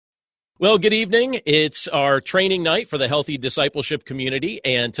Well, good evening. It's our training night for the Healthy Discipleship community,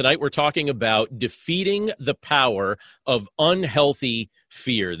 and tonight we're talking about defeating the power of unhealthy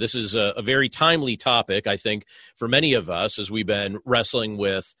fear. This is a very timely topic, I think, for many of us as we've been wrestling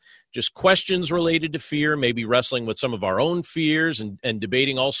with just questions related to fear, maybe wrestling with some of our own fears and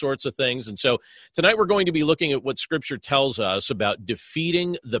debating all sorts of things. And so tonight we're going to be looking at what Scripture tells us about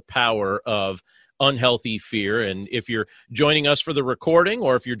defeating the power of unhealthy fear. And if you're joining us for the recording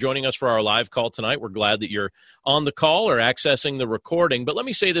or if you're joining us for our live call tonight, we're glad that you're on the call or accessing the recording. But let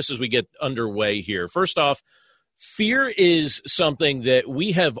me say this as we get underway here. First off, fear is something that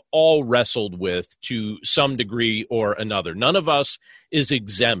we have all wrestled with to some degree or another. None of us is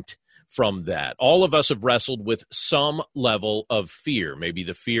exempt from that. All of us have wrestled with some level of fear, maybe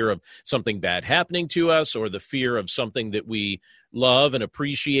the fear of something bad happening to us or the fear of something that we love and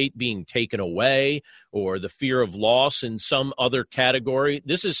appreciate being taken away, or the fear of loss in some other category.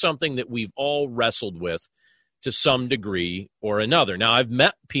 This is something that we've all wrestled with to some degree or another. Now, I've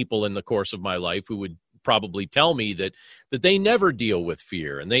met people in the course of my life who would probably tell me that they never deal with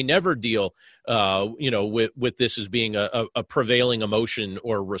fear and they never deal, with this as being a prevailing emotion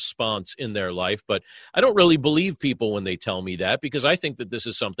or response in their life. But I don't really believe people when they tell me that, because I think that this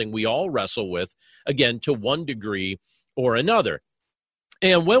is something we all wrestle with, again, to one degree or another.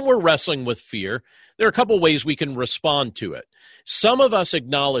 And when we're wrestling with fear, there are a couple ways we can respond to it. Some of us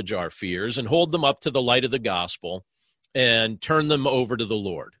acknowledge our fears and hold them up to the light of the gospel and turn them over to the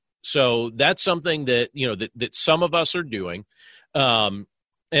Lord. So that's something that, that some of us are doing, and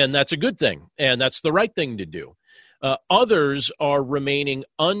that's a good thing, and that's the right thing to do. Others are remaining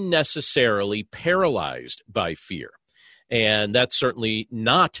unnecessarily paralyzed by fear. And that's certainly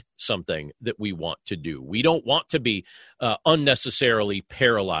not something that we want to do. We don't want to be unnecessarily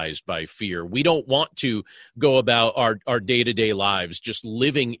paralyzed by fear. We don't want to go about our day-to-day lives just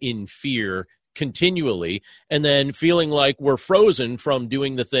living in fear continually and then feeling like we're frozen from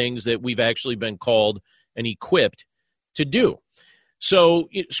doing the things that we've actually been called and equipped to do. So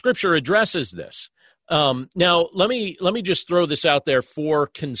Scripture addresses this. Now, let me just throw this out there for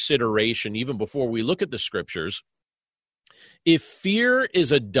consideration, even before we look at the Scriptures. If fear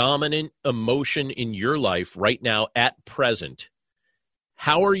is a dominant emotion in your life right now at present,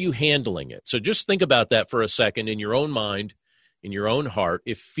 how are you handling it? So just think about that for a second in your own mind, in your own heart.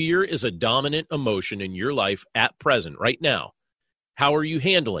 If fear is a dominant emotion in your life at present, right now, how are you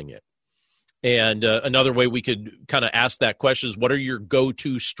handling it? And another way we could kind of ask that question is, what are your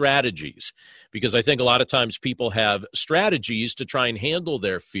go-to strategies? Because I think a lot of times people have strategies to try and handle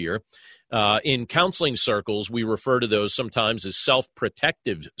their fear. In counseling circles, we refer to those sometimes as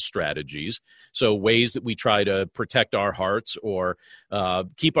self-protective strategies. So ways that we try to protect our hearts or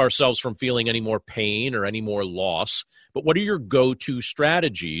keep ourselves from feeling any more pain or any more loss. But what are your go-to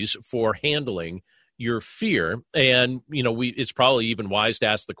strategies for handling your fear? And, it's probably even wise to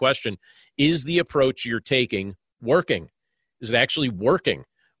ask the question, is the approach you're taking working? Is it actually working?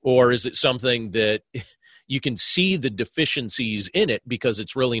 Or is it something that you can see the deficiencies in it because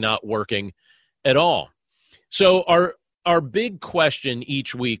it's really not working at all? So our big question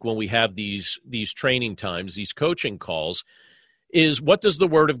each week when we have these training times, these coaching calls, is what does the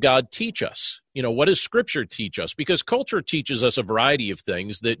Word of God teach us? What does Scripture teach us? Because culture teaches us a variety of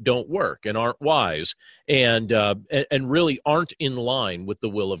things that don't work and aren't wise and really aren't in line with the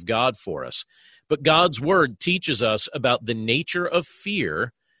will of God for us. But God's Word teaches us about the nature of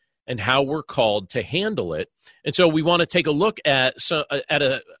fear and how we're called to handle it. And so we want to take a look at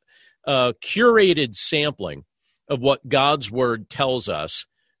a curated sampling of what God's Word tells us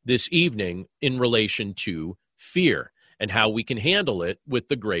this evening in relation to fear and how we can handle it with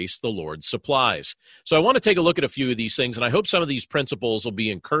the grace the Lord supplies. So I want to take a look at a few of these things, and I hope some of these principles will be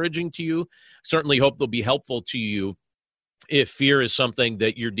encouraging to you. Certainly hope they'll be helpful to you if fear is something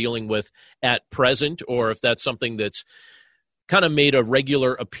that you're dealing with at present, or if that's something that's kind of made a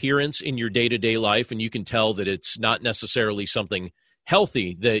regular appearance in your day-to-day life, and you can tell that it's not necessarily something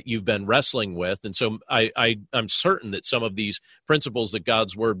healthy that you've been wrestling with. And so I'm certain that some of these principles that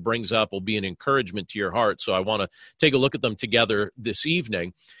God's Word brings up will be an encouragement to your heart. So I want to take a look at them together this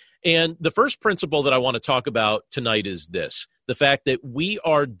evening. And the first principle that I want to talk about tonight is this: the fact that we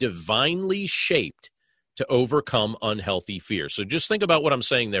are divinely shaped to overcome unhealthy fear. So just think about what I'm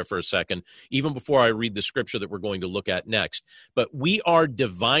saying there for a second, even before I read the scripture that we're going to look at next. But we are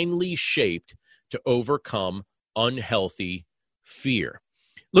divinely shaped to overcome unhealthy fear.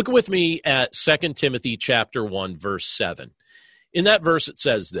 Look with me at 2 Timothy chapter 1, verse 7. In that verse, it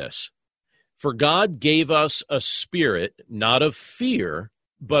says this: "For God gave us a spirit not of fear,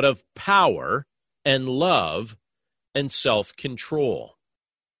 but of power and love and self-control."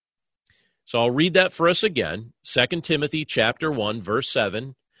 So I'll read that for us again. 2 Timothy chapter 1, verse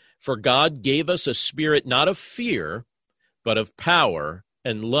 7. For God gave us a spirit not of fear, but of power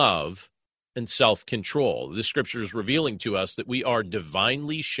and love and self-control. This scripture is revealing to us that we are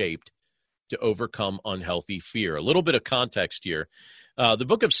divinely shaped to overcome unhealthy fear. A little bit of context here. The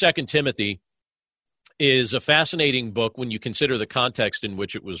book of 2 Timothy is a fascinating book when you consider the context in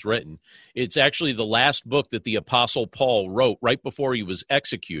which it was written. It's actually the last book that the Apostle Paul wrote right before he was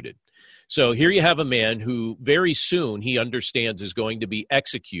executed. So here you have a man who very soon he understands is going to be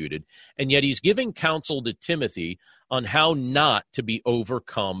executed, and yet he's giving counsel to Timothy on how not to be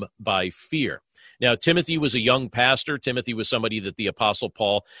overcome by fear. Now, Timothy was a young pastor. Timothy was somebody that the Apostle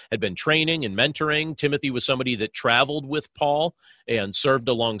Paul had been training and mentoring. Timothy was somebody that traveled with Paul and served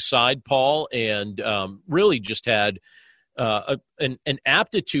alongside Paul and really just had an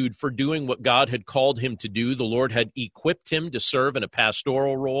aptitude for doing what God had called him to do. The Lord had equipped him to serve in a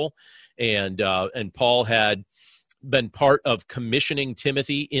pastoral role, and Paul had been part of commissioning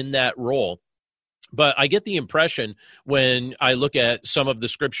Timothy in that role. But I get the impression when I look at some of the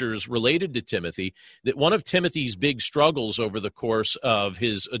scriptures related to Timothy that one of Timothy's big struggles over the course of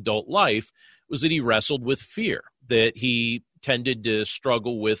his adult life was that he wrestled with fear, that he tended to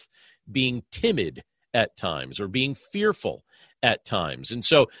struggle with being timid at times or being fearful at times. And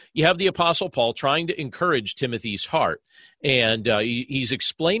so you have the Apostle Paul trying to encourage Timothy's heart, and he's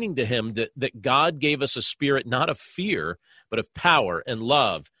explaining to him that God gave us a spirit not of fear, but of power and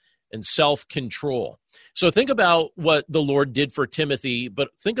love and self-control. So think about what the Lord did for Timothy, but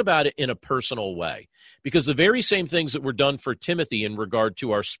think about it in a personal way, because the very same things that were done for Timothy in regard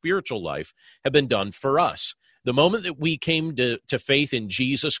to our spiritual life have been done for us. The moment that we came to faith in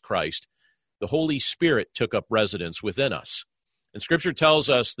Jesus Christ, the Holy Spirit took up residence within us. And Scripture tells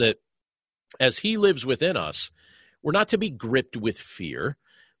us that as he lives within us, we're not to be gripped with fear,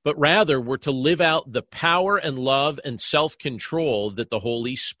 but rather we're to live out the power and love and self-control that the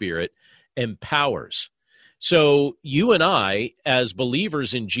Holy Spirit empowers. So you and I, as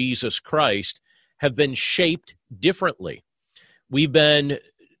believers in Jesus Christ, have been shaped differently. We've been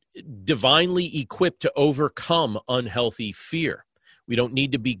divinely equipped to overcome unhealthy fear. We don't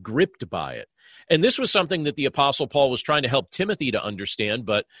need to be gripped by it. And this was something that the Apostle Paul was trying to help Timothy to understand,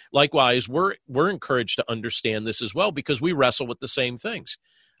 but likewise, we're encouraged to understand this as well because we wrestle with the same things.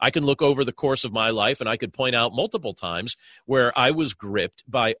 I can look over the course of my life and I could point out multiple times where I was gripped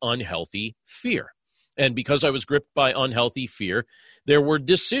by unhealthy fear. And because I was gripped by unhealthy fear, there were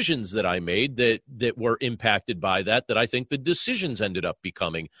decisions that I made that were impacted by that I think the decisions ended up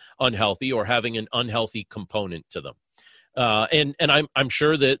becoming unhealthy or having an unhealthy component to them. And I'm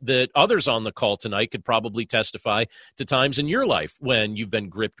sure that others on the call tonight could probably testify to times in your life when you've been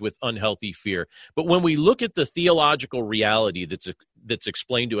gripped with unhealthy fear. But when we look at the theological reality that's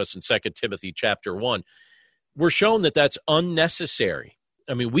explained to us in 2 Timothy chapter 1, we're shown that that's unnecessary.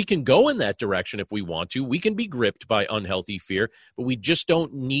 I mean, we can go in that direction if we want to. We can be gripped by unhealthy fear, but we just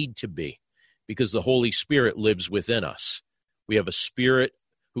don't need to be because the Holy Spirit lives within us. We have a Spirit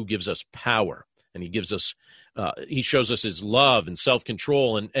who gives us power, and he shows us his love and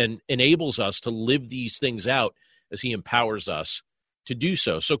self-control and enables us to live these things out as he empowers us to do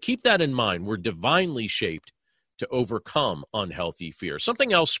so. So keep that in mind. We're divinely shaped to overcome unhealthy fear.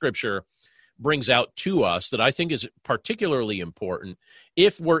 Something else Scripture brings out to us that I think is particularly important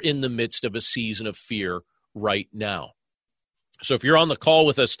if we're in the midst of a season of fear right now. So if you're on the call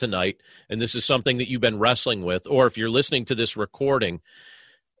with us tonight, and this is something that you've been wrestling with, or if you're listening to this recording,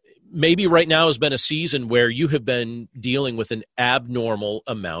 maybe right now has been a season where you have been dealing with an abnormal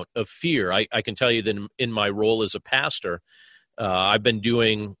amount of fear. I can tell you that in my role as a pastor, I've been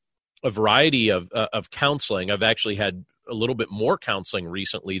doing a variety of counseling. I've actually had a little bit more counseling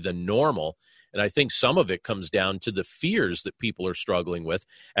recently than normal, and I think some of it comes down to the fears that people are struggling with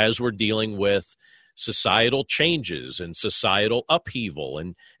as we're dealing with societal changes and societal upheaval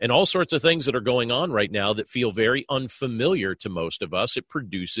and all sorts of things that are going on right now that feel very unfamiliar to most of us. It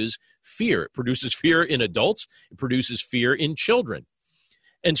produces fear. It produces fear in adults. It produces fear in children.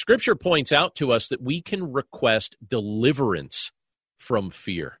 And Scripture points out to us that we can request deliverance from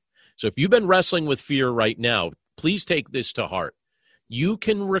fear. So if you've been wrestling with fear right now, please take this to heart. You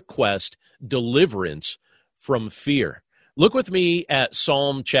can request deliverance from fear. Look with me at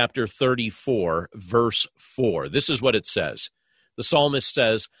Psalm chapter 34, verse 4. This is what it says. The psalmist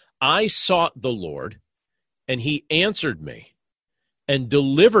says, I sought the Lord, and he answered me and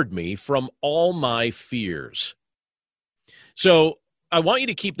delivered me from all my fears. So I want you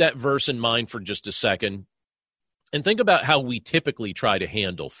to keep that verse in mind for just a second and think about how we typically try to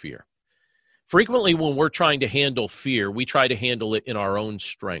handle fear. Frequently, when we're trying to handle fear, we try to handle it in our own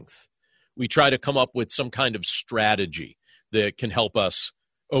strength. we try to come up with some kind of strategy that can help us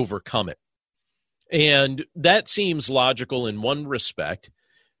overcome it. And that seems logical in one respect,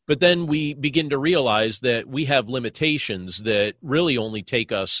 but then we begin to realize that we have limitations that really only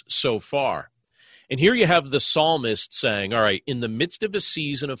take us so far. And here you have the psalmist saying, all right, in the midst of a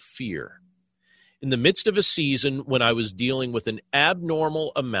season of fear, in the midst of a season when I was dealing with an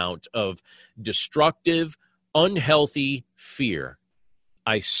abnormal amount of destructive, unhealthy fear,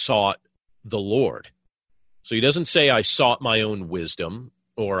 I sought the Lord. So he doesn't say I sought my own wisdom,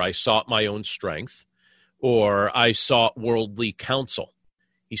 or I sought my own strength, or I sought worldly counsel.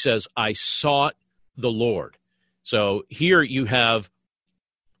 He says, I sought the Lord. So here you have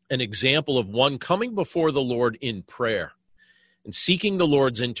an example of one coming before the Lord in prayer and seeking the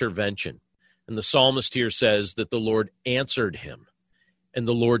Lord's intervention. And the psalmist here says that the Lord answered him, and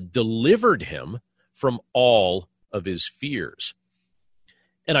the Lord delivered him from all of his fears.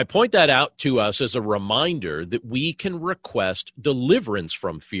 And I point that out to us as a reminder that we can request deliverance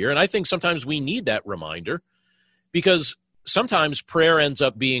from fear. And I think sometimes we need that reminder, because sometimes prayer ends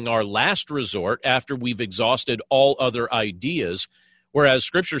up being our last resort after we've exhausted all other ideas, whereas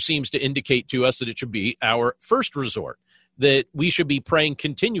Scripture seems to indicate to us that it should be our first resort, that we should be praying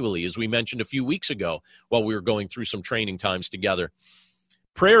continually, as we mentioned a few weeks ago while we were going through some training times together.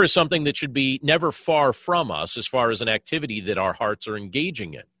 Prayer is something that should be never far from us as far as an activity that our hearts are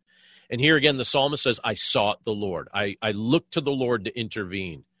engaging in. And here again, the psalmist says, I sought the Lord. I looked to the Lord to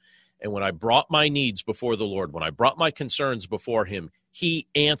intervene. And when I brought my needs before the Lord, when I brought my concerns before him, he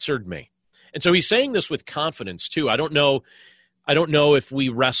answered me. And so he's saying this with confidence too. I don't know if we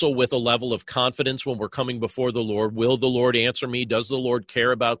wrestle with a level of confidence when we're coming before the Lord. Will the Lord answer me? Does the Lord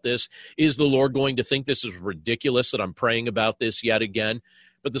care about this? Is the Lord going to think this is ridiculous that I'm praying about this yet again?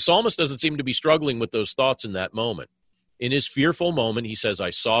 But the psalmist doesn't seem to be struggling with those thoughts in that moment. In his fearful moment, he says, I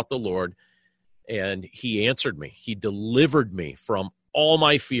sought the Lord, and he answered me. He delivered me from all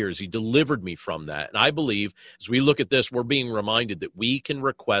my fears. He delivered me from that. And I believe as we look at this, we're being reminded that we can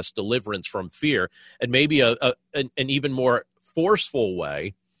request deliverance from fear. And maybe an even more forceful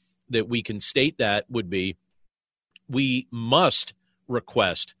way that we can state that would be, we must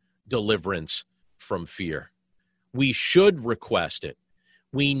request deliverance from fear. We should request it.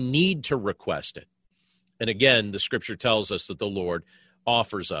 We need to request it. And again, the Scripture tells us that the Lord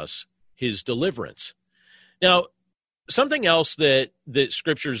offers us his deliverance. Now, something else that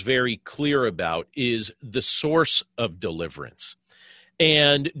Scripture is very clear about is the source of deliverance.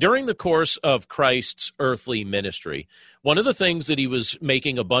 And during the course of Christ's earthly ministry, one of the things that he was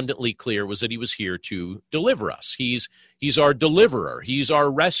making abundantly clear was that he was here to deliver us. He's our deliverer. He's our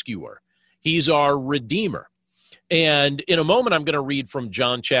rescuer. He's our redeemer. And in a moment, I'm going to read from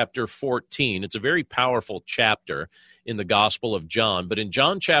John chapter 14. It's a very powerful chapter in the Gospel of John. But in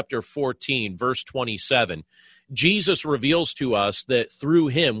John chapter 14, verse 27, Jesus reveals to us that through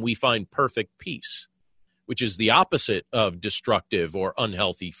him we find perfect peace, which is the opposite of destructive or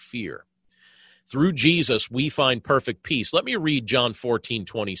unhealthy fear. Through Jesus, we find perfect peace. Let me read John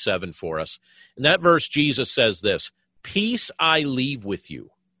 14:27 for us. In that verse, Jesus says this, "Peace I leave with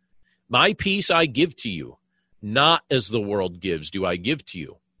you. My peace I give to you. Not as the world gives do I give to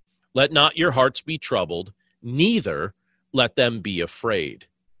you. Let not your hearts be troubled, neither let them be afraid."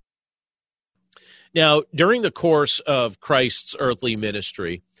 Now, during the course of Christ's earthly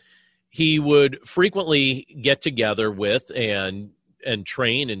ministry, he would frequently get together with and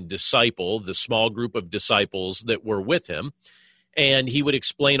train and disciple the small group of disciples that were with him, and he would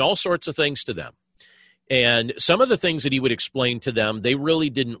explain all sorts of things to them. And some of the things that he would explain to them, they really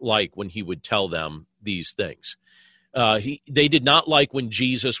didn't like when he would tell them these things. They did not like when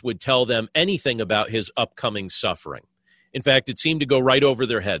Jesus would tell them anything about his upcoming suffering. In fact, it seemed to go right over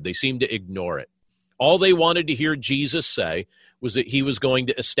their head. They seemed to ignore it. All they wanted to hear Jesus say was that he was going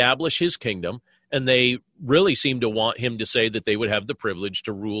to establish his kingdom, and they really seemed to want him to say that they would have the privilege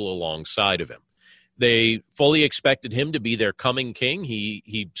to rule alongside of him. They fully expected him to be their coming king.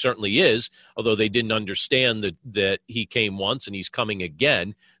 He certainly is, although they didn't understand that he came once and he's coming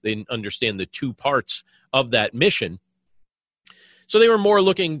again. They didn't understand the two parts of that mission. So they were more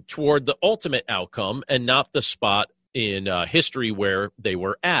looking toward the ultimate outcome and not the spot in history where they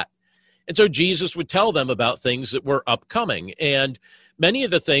were at. And so Jesus would tell them about things that were upcoming. And many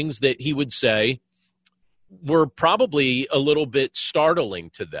of the things that he would say were probably a little bit startling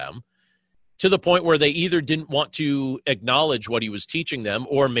to them, to the point where they either didn't want to acknowledge what he was teaching them,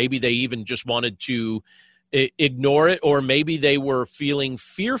 or maybe they even just wanted to ignore it, or maybe they were feeling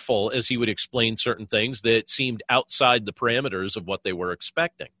fearful as he would explain certain things that seemed outside the parameters of what they were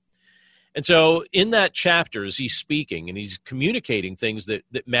expecting. And so in that chapter, as he's speaking and he's communicating things that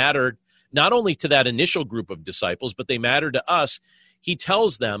mattered not only to that initial group of disciples, but they matter to us. He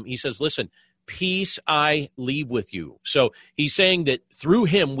tells them, he says, listen, peace I leave with you. So he's saying that through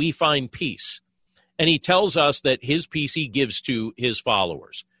him we find peace. And he tells us that his peace he gives to his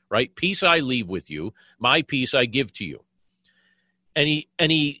followers, right? Peace I leave with you, my peace I give to you. And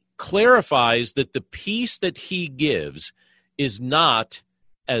he clarifies that the peace that he gives is not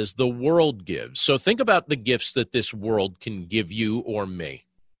as the world gives. So think about the gifts that this world can give you or me.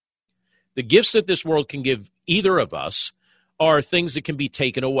 The gifts that this world can give either of us are things that can be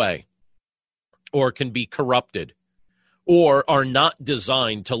taken away or can be corrupted or are not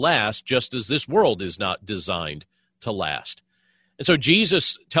designed to last, just as this world is not designed to last. And so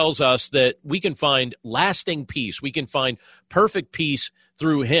Jesus tells us that we can find lasting peace. We can find perfect peace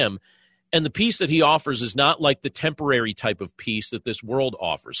through him. And the peace that he offers is not like the temporary type of peace that this world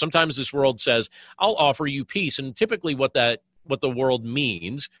offers. Sometimes this world says, I'll offer you peace. And typically what the world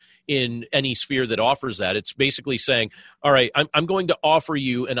means in any sphere that offers that, it's basically saying, all right, I'm going to offer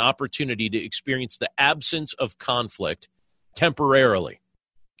you an opportunity to experience the absence of conflict temporarily.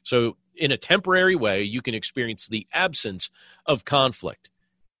 So in a temporary way, you can experience the absence of conflict.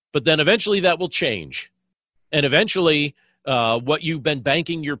 But then eventually that will change. And eventually what you've been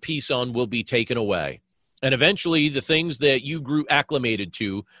banking your peace on will be taken away. And eventually the things that you grew acclimated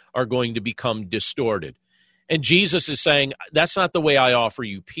to are going to become distorted. And Jesus is saying, that's not the way I offer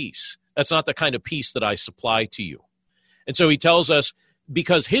you peace. That's not the kind of peace that I supply to you. And so he tells us,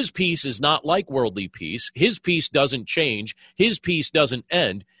 because his peace is not like worldly peace, his peace doesn't change, his peace doesn't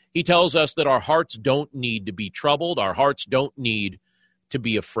end. He tells us that our hearts don't need to be troubled, our hearts don't need to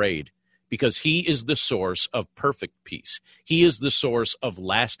be afraid, because he is the source of perfect peace. He is the source of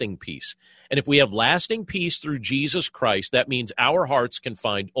lasting peace. And if we have lasting peace through Jesus Christ, that means our hearts can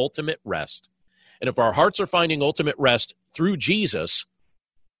find ultimate rest. And if our hearts are finding ultimate rest through Jesus,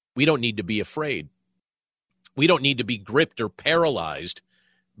 we don't need to be afraid. We don't need to be gripped or paralyzed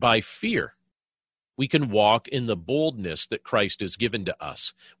by fear. We can walk in the boldness that Christ has given to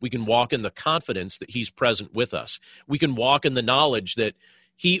us. We can walk in the confidence that he's present with us. We can walk in the knowledge that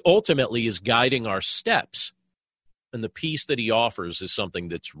he ultimately is guiding our steps. And the peace that he offers is something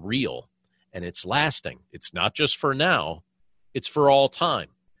that's real and it's lasting. It's not just for now, it's for all time.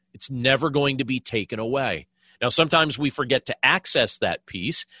 It's never going to be taken away. Now, sometimes we forget to access that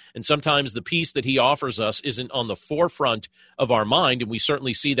peace, and sometimes the peace that he offers us isn't on the forefront of our mind, and we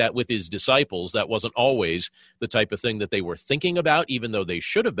certainly see that with his disciples. That wasn't always the type of thing that they were thinking about, even though they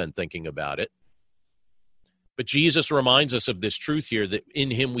should have been thinking about it. But Jesus reminds us of this truth here, that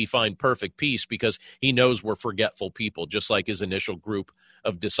in him we find perfect peace, because he knows we're forgetful people, just like his initial group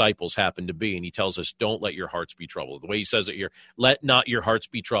of disciples happened to be. And he tells us, don't let your hearts be troubled. The way he says it here, let not your hearts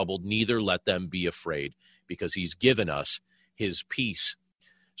be troubled, neither let them be afraid, because he's given us his peace.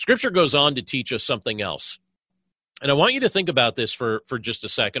 Scripture goes on to teach us something else. And I want you to think about this for just a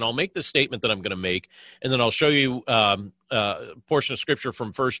second. I'll make the statement that I'm going to make, and then I'll show you a portion of Scripture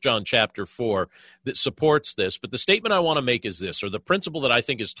from 1 John chapter 4 that supports this. But the statement I want to make is this, or the principle that I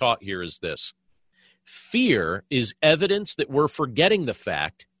think is taught here is this. Fear is evidence that we're forgetting the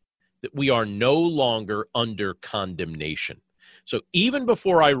fact that we are no longer under condemnation. So even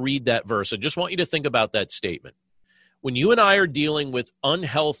before I read that verse, I just want you to think about that statement. When you and I are dealing with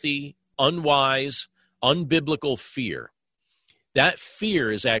unhealthy, unwise, unbiblical fear, that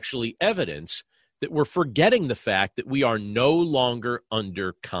fear is actually evidence that we're forgetting the fact that we are no longer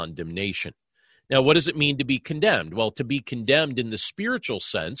under condemnation. Now, what does it mean to be condemned? Well, to be condemned in the spiritual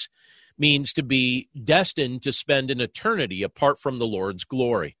sense means to be destined to spend an eternity apart from the Lord's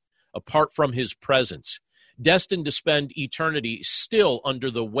glory, apart from his presence, destined to spend eternity still under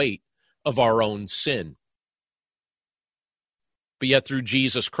the weight of our own sin. But yet through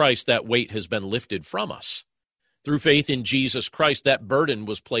Jesus Christ, that weight has been lifted from us. Through faith in Jesus Christ, that burden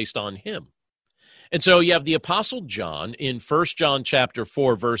was placed on him. And so you have the Apostle John in 1 John chapter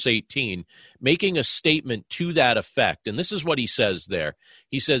 4, verse 18, making a statement to that effect. And this is what he says there.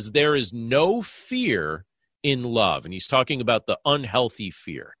 He says, there is no fear in love. And he's talking about the unhealthy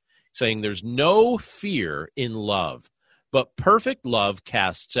fear, saying there's no fear in love, but perfect love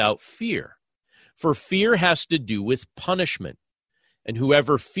casts out fear. For fear has to do with punishment, and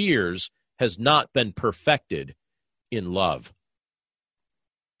whoever fears has not been perfected in love.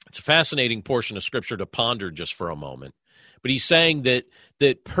 It's a fascinating portion of Scripture to ponder just for a moment. But he's saying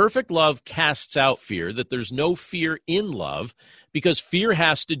that perfect love casts out fear, that there's no fear in love, because fear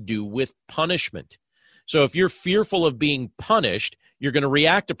has to do with punishment. So if you're fearful of being punished, you're going to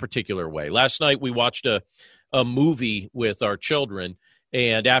react a particular way. Last night we watched a movie with our children,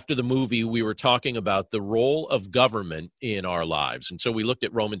 And after the movie, we were talking about the role of government in our lives. And so we looked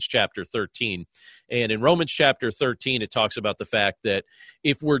at Romans chapter 13. And in Romans chapter 13, it talks about the fact that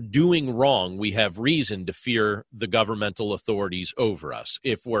if we're doing wrong, we have reason to fear the governmental authorities over us.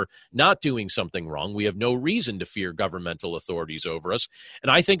 If we're not doing something wrong, we have no reason to fear governmental authorities over us. And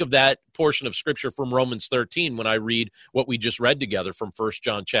I think of that portion of Scripture from Romans 13 when I read what we just read together from 1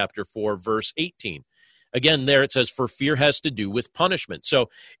 John chapter 4, verse 18. Again, there it says, for fear has to do with punishment. So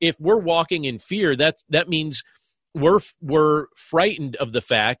if we're walking in fear, that means we're frightened of the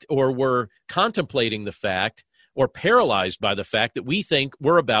fact, or we're contemplating the fact, or paralyzed by the fact that we think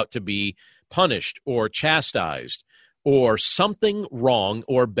we're about to be punished or chastised, or something wrong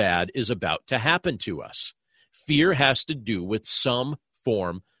or bad is about to happen to us. Fear has to do with some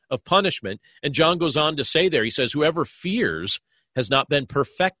form of punishment. And John goes on to say there, he says, whoever fears has not been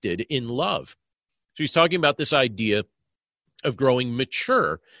perfected in love. So he's talking about this idea of growing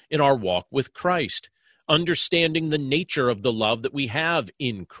mature in our walk with Christ, understanding the nature of the love that we have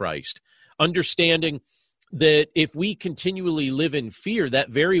in Christ, understanding that if we continually live in fear, that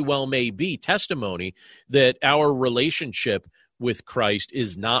very well may be testimony that our relationship with Christ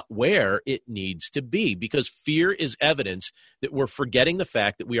is not where it needs to be, because fear is evidence that we're forgetting the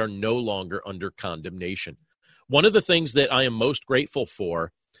fact that we are no longer under condemnation. One of the things that I am most grateful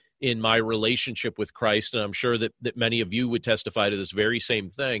for in my relationship with Christ, and I'm sure that many of you would testify to this very same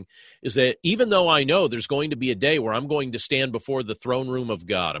thing, is that even though I know there's going to be a day where I'm going to stand before the throne room of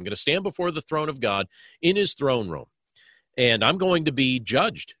God, I'm going to stand before the throne of God in his throne room, and I'm going to be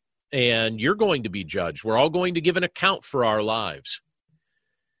judged, and you're going to be judged. We're all going to give an account for our lives.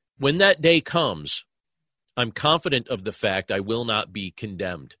 When that day comes, I'm confident of the fact I will not be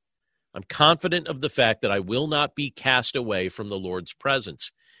condemned. I'm confident of the fact that I will not be cast away from the Lord's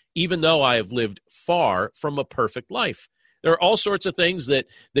presence, even though I have lived far from a perfect life. There are all sorts of things that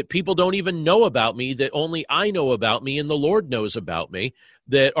people don't even know about me, that only I know about me and the Lord knows about me,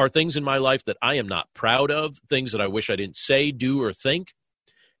 that are things in my life that I am not proud of, things that I wish I didn't say, do, or think.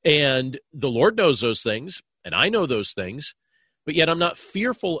 And the Lord knows those things, and I know those things, but yet I'm not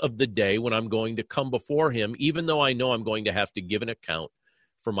fearful of the day when I'm going to come before him, even though I know I'm going to have to give an account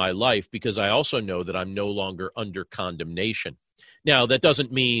for my life, because I also know that I'm no longer under condemnation. Now, that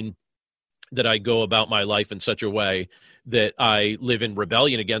doesn't mean that I go about my life in such a way that I live in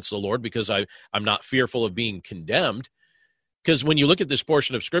rebellion against the Lord, because I'm not fearful of being condemned. Because when you look at this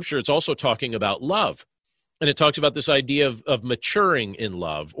portion of Scripture, it's also talking about love. And it talks about this idea of maturing in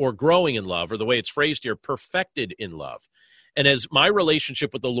love, or growing in love, or the way it's phrased here, perfected in love. And as my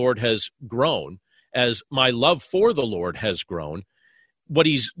relationship with the Lord has grown, as my love for the Lord has grown, what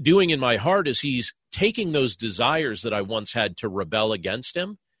he's doing in my heart is he's taking those desires that I once had to rebel against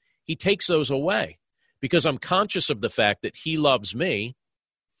him. He takes those away, because I'm conscious of the fact that he loves me,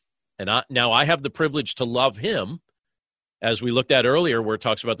 and now I have the privilege to love him, as we looked at earlier, where it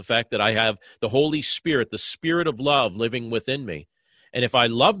talks about the fact that I have the Holy Spirit, the Spirit of love living within me. And if I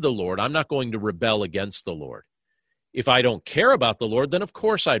love the Lord, I'm not going to rebel against the Lord. If I don't care about the Lord, then of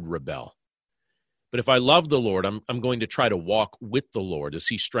course I'd rebel. But if I love the Lord, I'm going to try to walk with the Lord as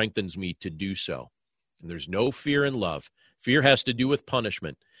he strengthens me to do so. And there's no fear in love. Fear has to do with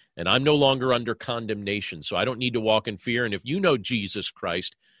punishment. And I'm no longer under condemnation, so I don't need to walk in fear. And if you know Jesus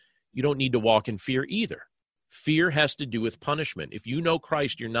Christ, you don't need to walk in fear either. Fear has to do with punishment. If you know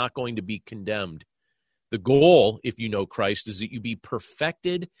Christ, you're not going to be condemned. The goal, if you know Christ, is that you be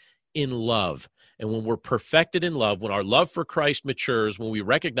perfected in love. And when we're perfected in love, when our love for Christ matures, when we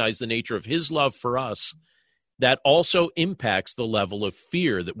recognize the nature of his love for us, that also impacts the level of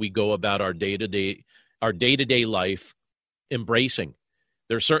fear that we go about our day-to-day life embracing.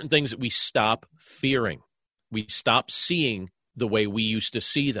 There are certain things that we stop fearing. We stop seeing the way we used to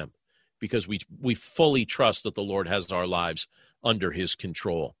see them, because we fully trust that the Lord has our lives under his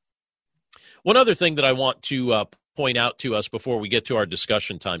control. One other thing that I want to point out to us before we get to our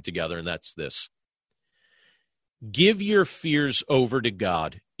discussion time together, and that's this. Give your fears over to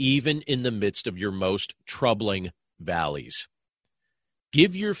God, even in the midst of your most troubling valleys.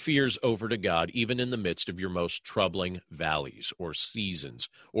 Give your fears over to God, even in the midst of your most troubling valleys or seasons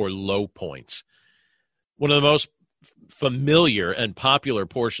or low points. One of the most familiar and popular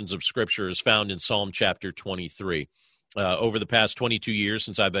portions of Scripture is found in Psalm chapter 23. Over the past 22 years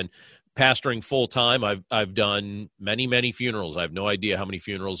since I've been pastoring full-time, I've done many, many funerals. I have no idea how many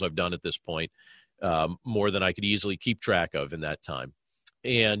funerals I've done at this point, more than I could easily keep track of in that time.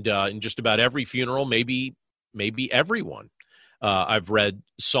 And in just about every funeral, maybe everyone, I've read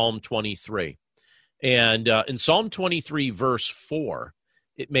Psalm 23. And in Psalm 23, verse 4,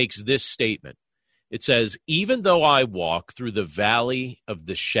 it makes this statement. It says, even though I walk through the valley of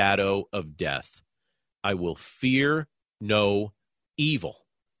the shadow of death, I will fear no evil,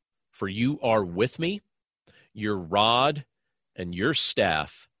 for you are with me. Your rod and your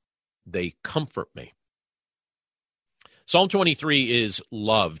staff, they comfort me. Psalm 23 is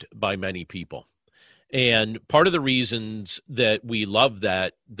loved by many people. And part of the reasons that we love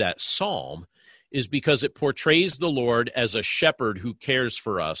that psalm is because it portrays the Lord as a shepherd who cares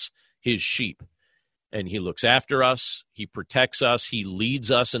for us, his sheep. And he looks after us, he protects us, he leads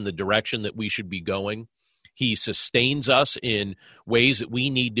us in the direction that we should be going. He sustains us in ways that we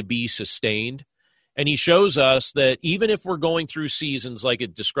need to be sustained. And he shows us that even if we're going through seasons like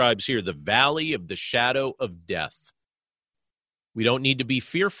it describes here, the valley of the shadow of death, we don't need to be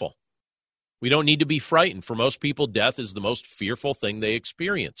fearful. We don't need to be frightened. For most people, death is the most fearful thing they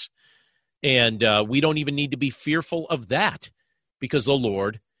experience. And we don't even need to be fearful of that because the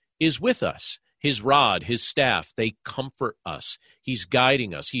Lord is with us. His rod, his staff, they comfort us. He's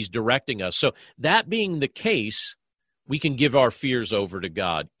guiding us. He's directing us. So that being the case, we can give our fears over to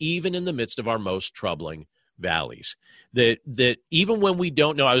God, even in the midst of our most troubling valleys. That even when we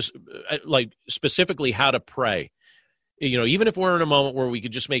don't know, I was like specifically how to pray. Even if we're in a moment where we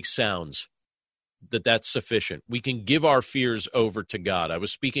could just make sounds, that's sufficient. We can give our fears over to God. I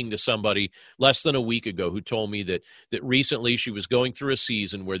was speaking to somebody less than a week ago who told me that recently she was going through a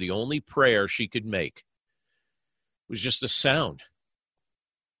season where the only prayer she could make was just a sound.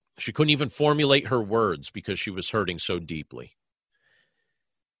 She couldn't even formulate her words because she was hurting so deeply.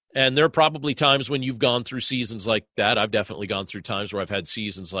 And there are probably times when you've gone through seasons like that. I've definitely gone through times where I've had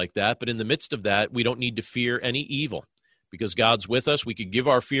seasons like that. But in the midst of that, we don't need to fear any evil because God's with us. We could give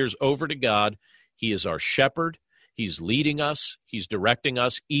our fears over to God. He is our shepherd. He's leading us. He's directing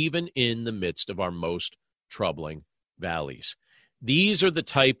us, even in the midst of our most troubling valleys. These are the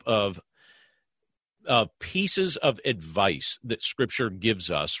type of pieces of advice that Scripture gives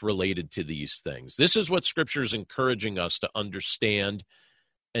us related to these things. This is what Scripture is encouraging us to understand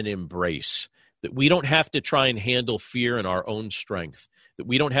and embrace, that we don't have to try and handle fear in our own strength, that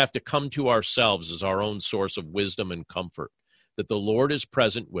we don't have to come to ourselves as our own source of wisdom and comfort, that the Lord is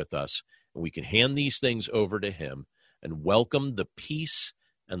present with us, and we can hand these things over to him and welcome the peace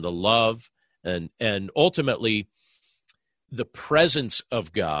and the love and ultimately the presence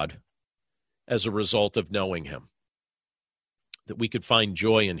of God as a result of knowing him, that we could find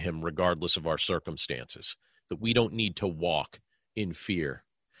joy in him regardless of our circumstances, that we don't need to walk in fear.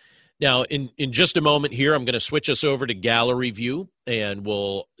 Now, in just a moment here, I'm going to switch us over to Gallery View, and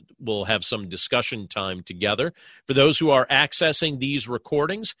we'll have some discussion time together. For those who are accessing these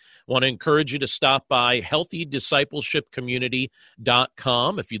recordings, I want to encourage you to stop by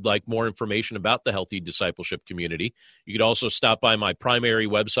healthydiscipleshipcommunity.com if you'd like more information about the Healthy Discipleship Community. You could also stop by my primary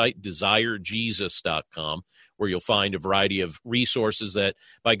website, desirejesus.com, where you'll find a variety of resources that,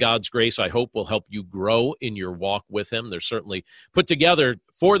 by God's grace, I hope will help you grow in your walk with him. They're certainly put together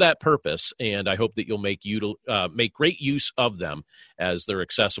for that purpose, and I hope that you'll make great use of them as they're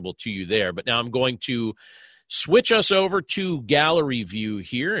accessible to you there. But now I'm going to switch us over to Gallery View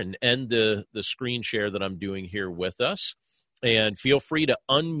here and end the screen share that I'm doing here with us. And feel free to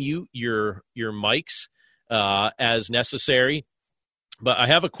unmute your mics as necessary. But I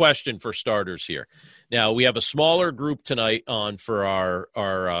have a question for starters here. Now, we have a smaller group tonight on for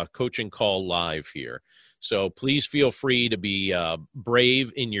our coaching call live here. So please feel free to be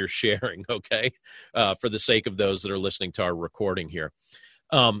brave in your sharing, okay, for the sake of those that are listening to our recording here.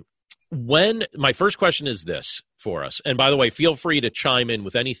 My first question is this for us, and by the way, feel free to chime in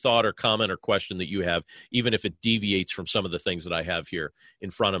with any thought or comment or question that you have, even if it deviates from some of the things that I have here in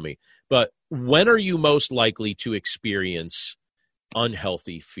front of me. But when are you most likely to experience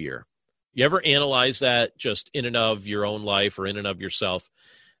unhealthy fear? You ever analyze that just in and of your own life or in and of yourself?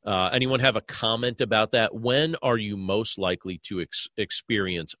 Anyone have a comment about that? When are you most likely to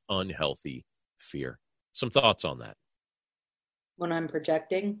experience unhealthy fear? Some thoughts on that. When I'm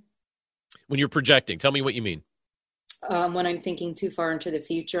projecting. When you're projecting, tell me what you mean. When I'm thinking too far into the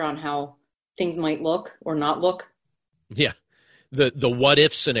future on how things might look or not look. Yeah, the what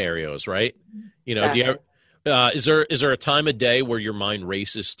if scenarios, right? You know, Exactly. is there a time of day where your mind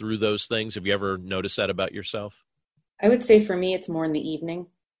races through those things? Have you ever noticed that about yourself? I would say for me, it's more in the evening.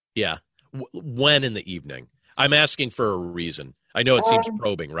 Yeah. When in the evening? I'm asking for a reason. I know it seems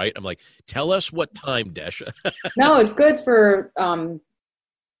probing, right? I'm like, tell us what time, Desha. No, it's good for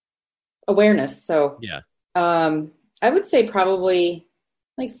awareness. So Yeah. I would say probably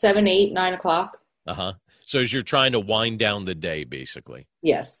like 7, 8, 9 o'clock. Uh-huh. So as you're trying to wind down the day, basically.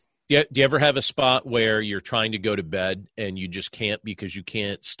 Yes. Do you ever have a spot where you're trying to go to bed and you just can't because you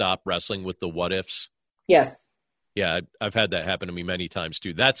can't stop wrestling with the what ifs? Yes. Yeah, I've had that happen to me many times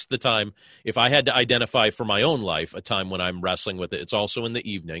too. That's the time, if I had to identify for my own life a time when I'm wrestling with it, it's also in the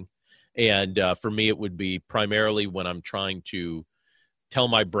evening. And for me, it would be primarily when I'm trying to tell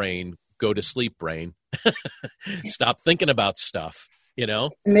my brain, go to sleep, brain. Stop thinking about stuff,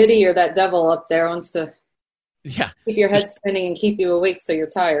 Committee or that devil up there wants to Yeah, keep your head spinning and keep you awake so you're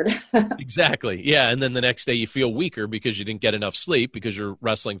tired. exactly. Yeah, and then the next day you feel weaker because you didn't get enough sleep because you're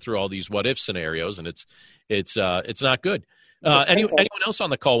wrestling through all these what if scenarios, and it's not good. Anyone else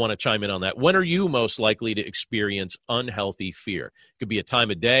on the call want to chime in on that? When are you most likely to experience unhealthy fear? It could be a time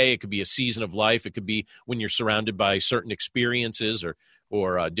of day, it could be a season of life, it could be when you're surrounded by certain experiences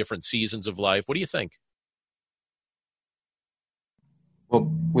or different seasons of life. What do you think?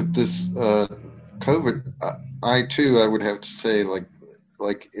 Well, with this COVID, I would have to say like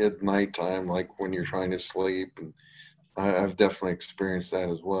at nighttime, like when you're trying to sleep, and I've definitely experienced that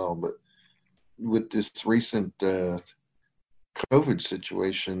as well. But with this recent COVID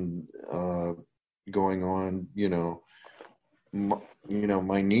situation going on,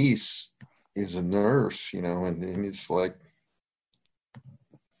 my niece is a nurse, and it's like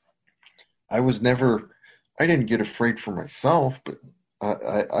I didn't get afraid for myself, but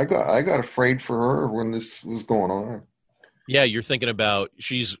I got afraid for her when this was going on. Yeah, you're thinking about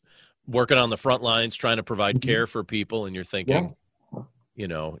she's working on the front lines trying to provide care for people, and you're thinking,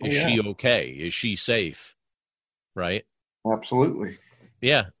 is she okay? Is she safe? Right? Absolutely.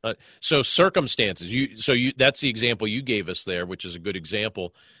 Yeah. So circumstances, that's the example you gave us there, which is a good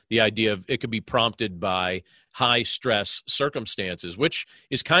example. The idea of it could be prompted by high stress circumstances, which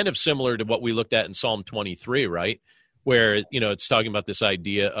is kind of similar to what we looked at in Psalm 23, right? Where, it's talking about this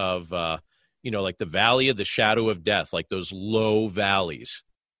idea of, like the valley of the shadow of death, like those low valleys,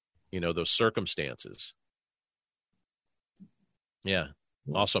 those circumstances. Yeah.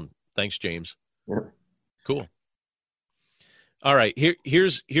 Awesome. Thanks, James. Yeah. Cool. All right.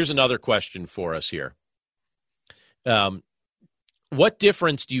 Here's another question for us here. What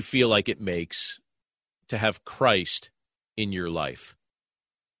difference do you feel like it makes to have Christ in your life?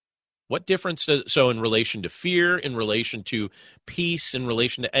 What difference so in relation to fear, in relation to peace, in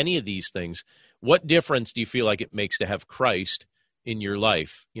relation to any of these things, what difference do you feel like it makes to have Christ in your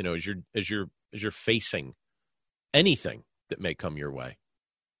life, as you're facing anything that may come your way?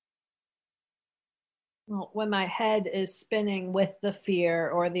 Well, when my head is spinning with the fear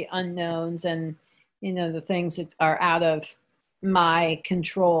or the unknowns and, the things that are out of my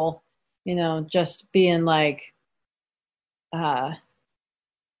control, just being like,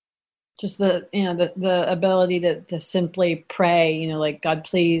 just the ability to simply pray, like, God,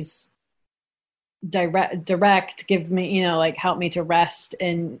 please direct, give me, help me to rest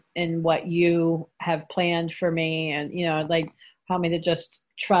in what you have planned for me. And, help me to just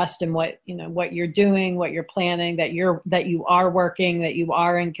trust in what you're doing, what you're planning, that you are working, that you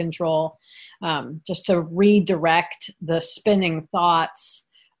are in control, just to redirect the spinning thoughts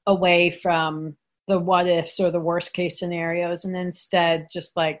away from the what ifs or the worst case scenarios, and instead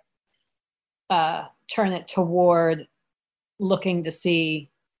just like turn it toward looking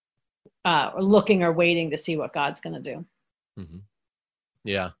or waiting to see what God's going to do. Mm-hmm.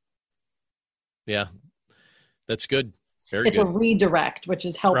 Yeah. That's good. It's a redirect, which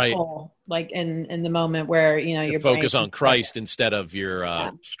is helpful, right? Like in the moment where, you focus on Christ instead of your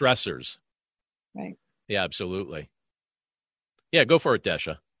stressors. Right. Yeah, absolutely. Yeah, go for it,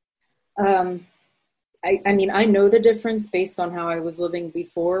 Desha. I mean, I know the difference based on how I was living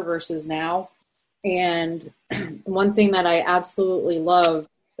before versus now. And one thing that I absolutely love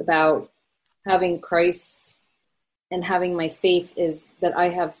about having Christ and having my faith is that I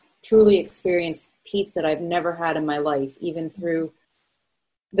have truly experienced peace that I've never had in my life, even through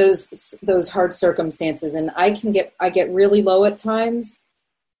those hard circumstances. And I get really low at times,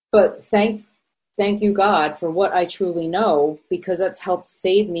 but thank you, God, for what I truly know, because that's helped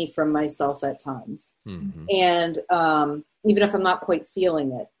save me from myself at times. Mm-hmm. And even if I'm not quite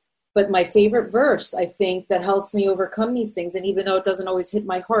feeling it. But my favorite verse, I think, that helps me overcome these things, and even though it doesn't always hit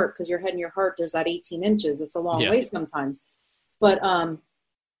my heart, because your head and your heart, there's that 18 inches. It's a long way sometimes. But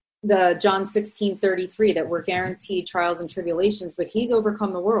the John 16:33, that we're guaranteed trials and tribulations, but he's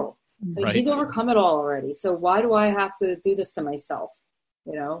overcome the world. Right. He's overcome it all already. So why do I have to do this to myself?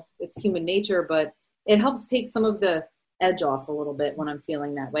 It's human nature, but it helps take some of the edge off a little bit when I'm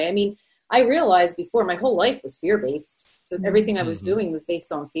feeling that way. I mean, I realized before my whole life was fear-based. So everything I was doing was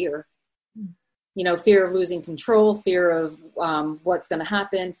based on fear. fear of losing control, fear of what's going to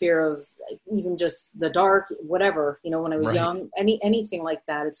happen, fear of even just the dark, whatever, when I was young, anything like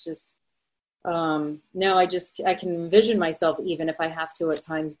that. It's just, no, I can envision myself, even if I have to at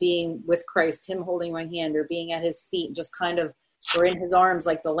times, being with Christ, him holding my hand or being at his feet, just kind of, or in his arms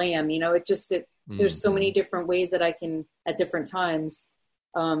like the lamb, there's so many different ways that I can at different times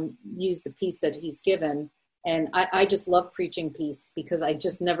use the peace that he's given. And I just love preaching peace because I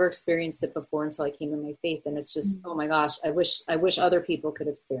just never experienced it before until I came to my faith. And it's just, oh my gosh, I wish other people could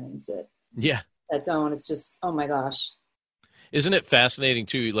experience it. Yeah. That don't. It's just, oh my gosh. Isn't it fascinating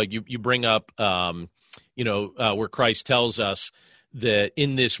too? Like you bring up, where Christ tells us that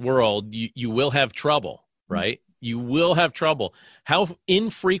in this world, you will have trouble, right? Mm-hmm. You will have trouble. How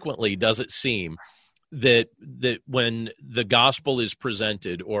infrequently does it seem that when the gospel is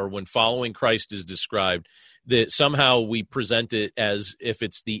presented or when following Christ is described, that somehow we present it as if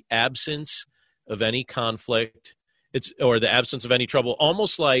it's the absence of any conflict, or the absence of any trouble,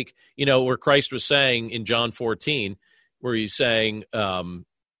 almost like, where Christ was saying in John 14, where he's saying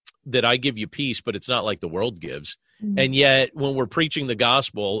that I give you peace, but it's not like the world gives. Mm-hmm. And yet when we're preaching the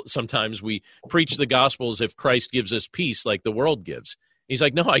gospel, sometimes we preach the gospel as if Christ gives us peace like the world gives. He's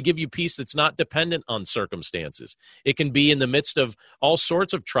like, no, I give you peace that's not dependent on circumstances. It can be in the midst of all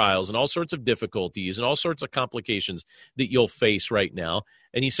sorts of trials and all sorts of difficulties and all sorts of complications that you'll face right now.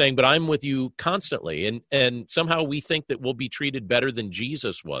 And he's saying, but I'm with you constantly. And somehow we think that we'll be treated better than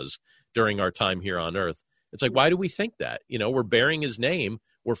Jesus was during our time here on earth. It's like, why do we think that? We're bearing his name.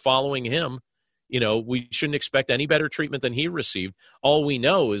 We're following him. We shouldn't expect any better treatment than he received. All we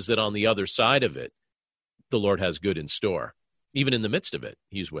know is that on the other side of it, the Lord has good in store. Even in the midst of it,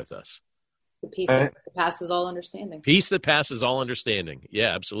 he's with us. The peace that passes all understanding. Peace that passes all understanding. Yeah,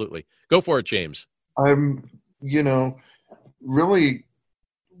 absolutely. Go for it, James. Really,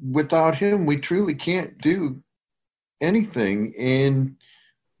 without him, we truly can't do anything. And,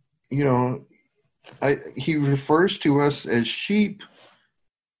 he refers to us as sheep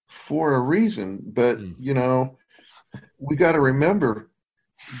for a reason. But, we got to remember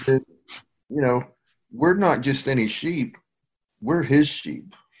that, we're not just any sheep. We're his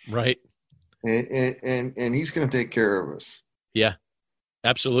sheep. Right. And he's going to take care of us. Yeah,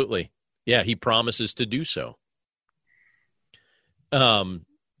 absolutely. Yeah, he promises to do so. All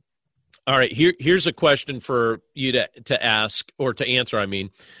right, here's a question for you to ask, or to answer,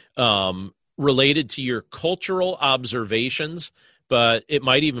 related to your cultural observations, but it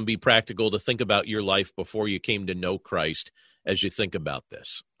might even be practical to think about your life before you came to know Christ as you think about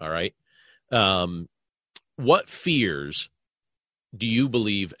this, all right? What fears do you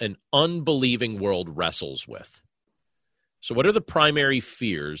believe an unbelieving world wrestles with? So what are the primary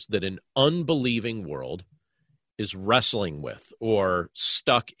fears that an unbelieving world is wrestling with or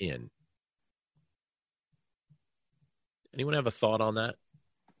stuck in? Anyone have a thought on that?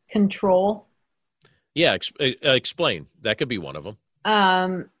 Control. Yeah, explain. That could be one of them.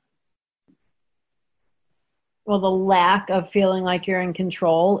 Well, the lack of feeling like you're in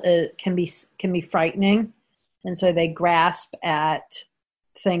control can be frightening. And so they grasp at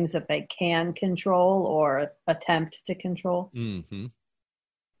things that they can control or attempt to control. Mm-hmm.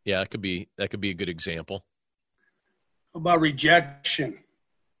 Yeah, that could be a good example. How about rejection?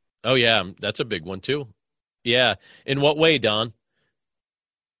 Oh, yeah, that's a big one, too. Yeah. In what way, Don?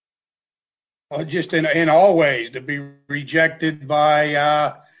 Just in all ways, to be rejected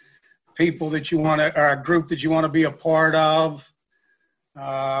by people that you want to, or a group that you want to be a part of.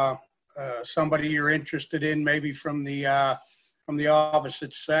 Somebody you're interested in, maybe from the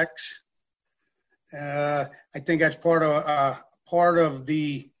opposite sex. I think that's part of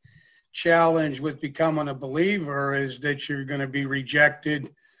the challenge with becoming a believer, is that you're going to be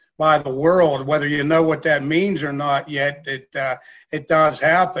rejected by the world, whether you know what that means or not yet. It does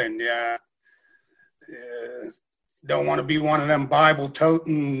happen. Don't want to be one of them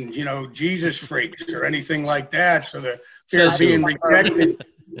Bible-toting, Jesus freaks or anything like that. So the fear of being rejected.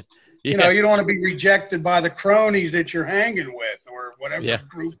 Yeah. You don't want to be rejected by the cronies that you're hanging with, or whatever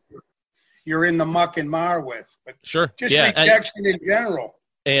group you're in the muck and mire with. But sure, just rejection in general.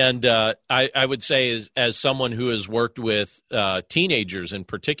 And I would say, as someone who has worked with teenagers in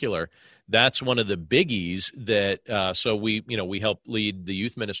particular, that's one of the biggies that. So we help lead the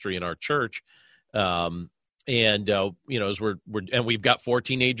youth ministry in our church, as we've got 4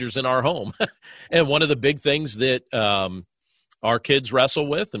 teenagers in our home, and one of the big things that our kids wrestle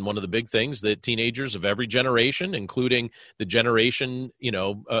with, and one of the big things that teenagers of every generation, including the generation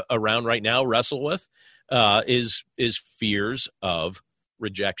around right now, wrestle with, is fears of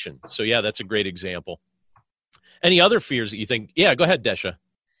rejection. So yeah, that's a great example. Any other fears that you think? Yeah, go ahead, Desha.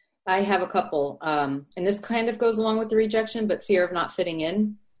 I have a couple, and this kind of goes along with the rejection, but fear of not fitting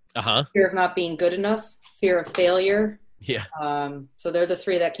in, fear of not being good enough, fear of failure. Yeah. So they're the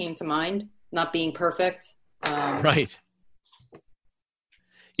three that came to mind. Not being perfect. Right.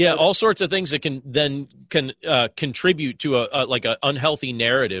 Yeah, all sorts of things that can contribute to a like an unhealthy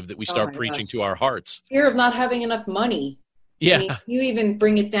narrative that we start preaching to our hearts. Fear of not having enough money. Yeah. I mean, you even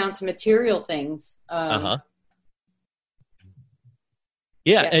bring it down to material things.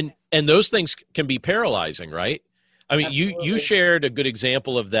 Yeah, and those things can be paralyzing, right? I mean, you shared a good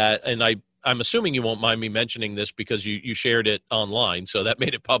example of that, and I'm assuming you won't mind me mentioning this because you shared it online, so that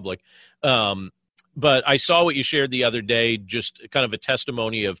made it public. But I saw what you shared the other day, just kind of a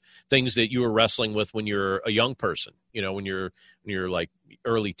testimony of things that you were wrestling with when you're a young person, you know, when you're like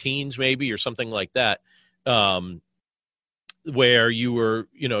early teens maybe or something like that, where you were,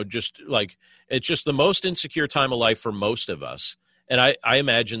 you know, just like, it's just the most insecure time of life for most of us. And I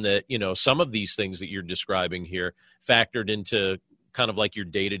imagine that, you know, some of these things that you're describing here factored into kind of like your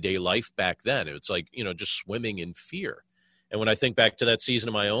day-to-day life back then. It's like, you know, just swimming in fear. And when I think back to that season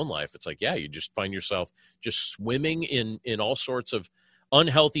of my own life, it's like, yeah, you just find yourself just swimming in all sorts of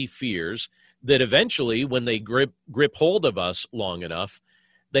unhealthy fears that eventually, when they grip hold of us long enough,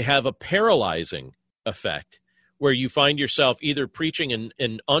 they have a paralyzing effect where you find yourself either preaching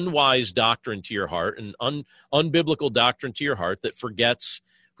an unwise doctrine to your heart, an unbiblical doctrine to your heart that forgets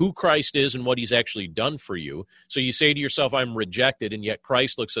who Christ is and what he's actually done for you. So you say to yourself, I'm rejected, and yet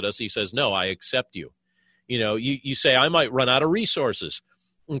Christ looks at us, he says, no, I accept you. You know, you say, I might run out of resources.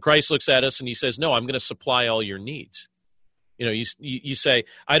 And Christ looks at us and he says, no, I'm going to supply all your needs. You know, you say,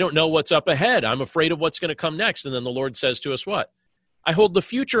 I don't know what's up ahead. I'm afraid of what's going to come next. And then the Lord says to us, what? I hold the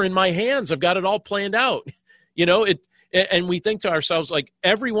future in my hands. I've got it all planned out. You know, and we think to ourselves, like,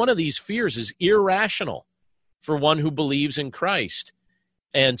 every one of these fears is irrational for one who believes in Christ.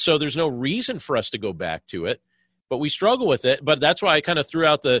 And so there's no reason for us to go back to it. But we struggle with it. But that's why I kind of threw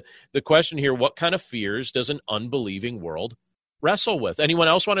out the question here, what kind of fears does an unbelieving world wrestle with? Anyone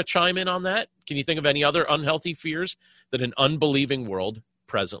else want to chime in on that? Can you think of any other unhealthy fears that an unbelieving world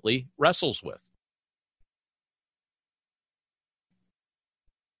presently wrestles with?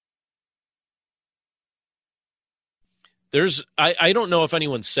 I don't know if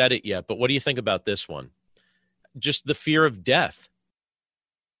anyone said it yet, but what do you think about this one? Just the fear of death,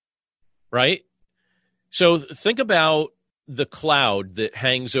 right? So think about the cloud that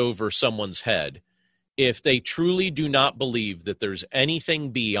hangs over someone's head if they truly do not believe that there's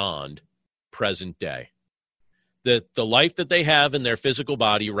anything beyond present day, that the life that they have in their physical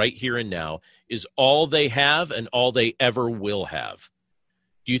body right here and now is all they have and all they ever will have.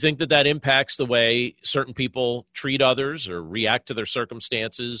 Do you think that impacts the way certain people treat others or react to their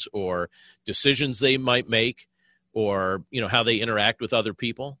circumstances or decisions they might make, or, you know, how they interact with other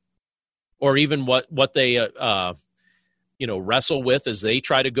people? Or even what they, you know, wrestle with as they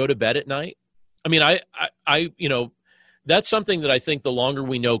try to go to bed at night. I mean, I, you know, that's something that I think the longer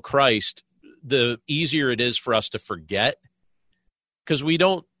we know Christ, the easier it is for us to forget, because we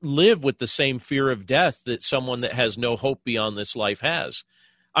don't live with the same fear of death that someone that has no hope beyond this life has.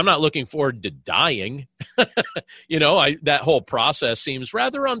 I'm not looking forward to dying. You know, that whole process seems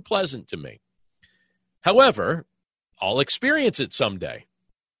rather unpleasant to me. However, I'll experience it someday.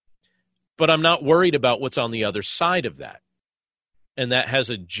 But I'm not worried about what's on the other side of that. And that has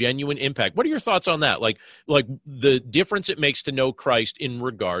a genuine impact. What are your thoughts on that? Like the difference it makes to know Christ in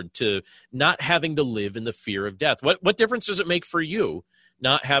regard to not having to live in the fear of death. What difference does it make for you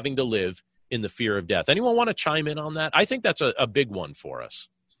not having to live in the fear of death? Anyone want to chime in on that? I think that's a big one for us.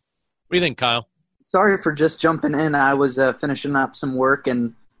 What do you think, Kyle? Sorry for just jumping in. I was finishing up some work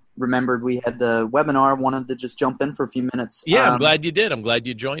and remembered we had the webinar. Wanted to just jump in for a few minutes. Yeah, I'm glad you did. I'm glad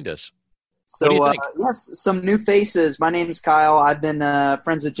you joined us. So, what do you think? Yes, some new faces. My name's Kyle. I've been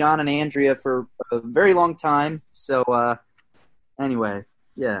friends with John and Andrea for a very long time. So, anyway,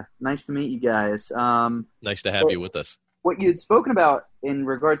 yeah, nice to meet you guys. Nice to have you with us. What you had spoken about in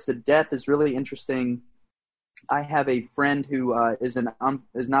regards to death is really interesting. I have a friend who is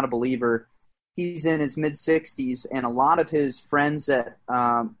not a believer. He's in his mid-60s, and a lot of his friends that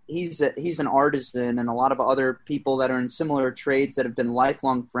he's an artisan, and a lot of other people that are in similar trades that have been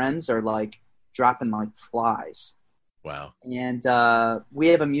lifelong friends are like dropping like flies. Wow. And we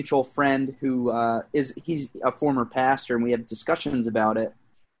have a mutual friend who he's a former pastor, and we have discussions about it.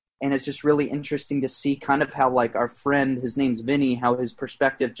 And it's just really interesting to see kind of how like our friend, his name's Vinny, how his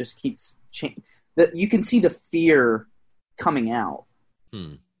perspective just keeps changing. That you can see the fear coming out.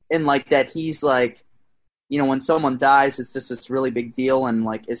 And like that he's like, you know, when someone dies, it's just this really big deal. And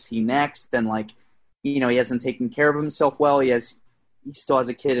like, is he next? And like, you know, he hasn't taken care of himself well. He has he still has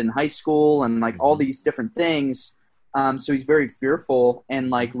a kid in high school and like all these different things. So he's very fearful and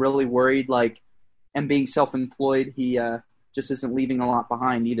like really worried, like, and being self-employed, he just isn't leaving a lot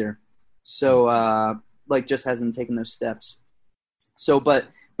behind either. So like just hasn't taken those steps. So, but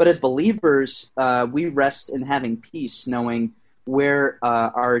as believers, we rest in having peace, knowing where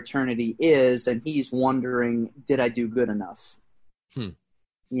our eternity is, and he's wondering, did I do good enough? You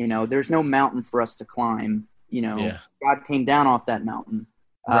know, there's no mountain for us to climb. You know, God came down off that mountain.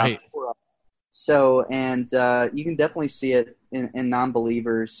 Right. So, and you can definitely see it in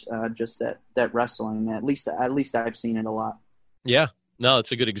non-believers, just that wrestling. At least I've seen it a lot. Yeah. No,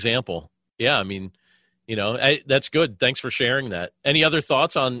 it's a good example. Yeah, I mean, you know, that's good. Thanks for sharing that. Any other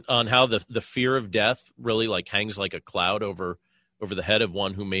thoughts on how the fear of death really like hangs like a cloud over the head of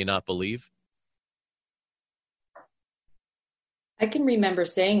one who may not believe? I can remember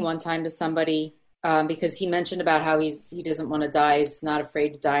saying one time to somebody, because he mentioned about how he doesn't want to die, he's not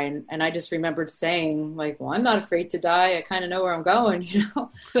afraid to die, and I just remembered saying, like, well, I'm not afraid to die. I kind of know where I'm going, you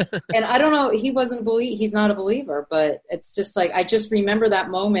know. And I don't know, he's not a believer, but it's just like I just remember that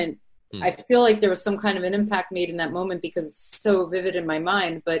moment. I feel like there was some kind of an impact made in that moment because it's so vivid in my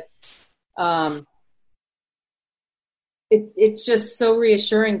mind. But it's just so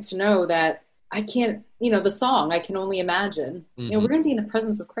reassuring to know that I can't, you know, the song, I can only imagine. You know, we're going to be in the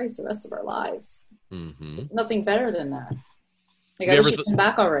presence of Christ the rest of our lives. Nothing better than that. Like, I wish he'd come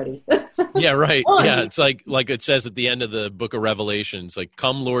back already. Yeah, right. Yeah, it's like it says at the end of the book of Revelation, it's like,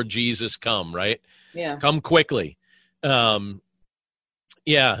 come, Lord Jesus, come, right? Yeah. Come quickly.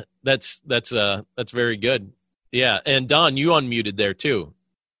 Yeah, that's very good. Yeah, and Don, you unmuted there too.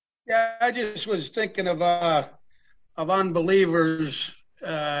 Yeah, I just was thinking of unbelievers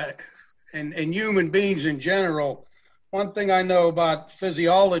and human beings in general. One thing I know about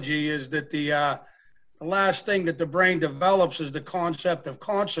physiology is that the last thing that the brain develops is the concept of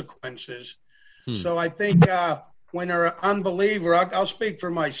consequences. So I think when you're an unbeliever, I'll speak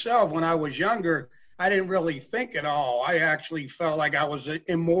for myself. When I was younger, I didn't really think at all. I actually felt like I was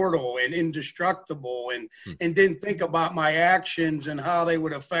immortal and indestructible and didn't think about my actions and how they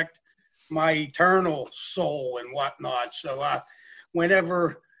would affect my eternal soul and whatnot. So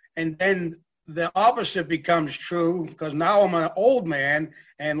and then the opposite becomes true, because now I'm an old man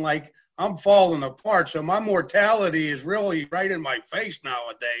and like I'm falling apart. So my mortality is really right in my face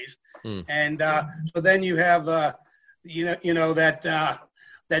nowadays. And so then you have, that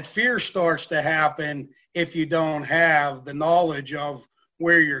fear starts to happen if you don't have the knowledge of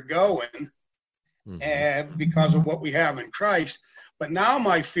where you're going, and because of what we have in Christ. But now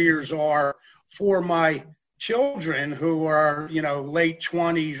my fears are for my children who are, late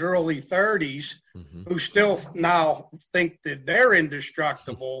 20s, early 30s, who still now think that they're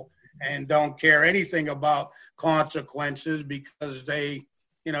indestructible and don't care anything about consequences because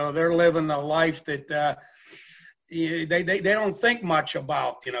they're living a life that they don't think much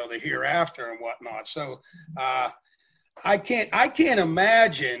about, the hereafter and whatnot. So I couldn't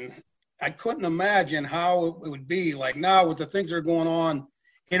imagine how it would be like now with the things that are going on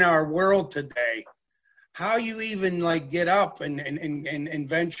in our world today. How you even like get up and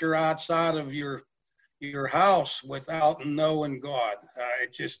venture outside of your house without knowing God.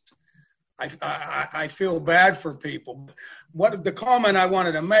 I feel bad for people. What the comment I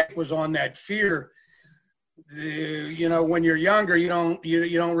wanted to make was on that fear. When you're younger, you don't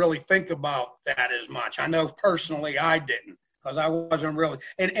really think about that as much. I know personally I didn't, because I wasn't really.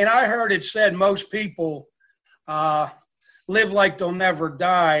 And I heard it said most people live like they'll never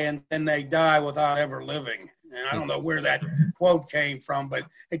die, and then they die without ever living. And I don't know where that quote came from, but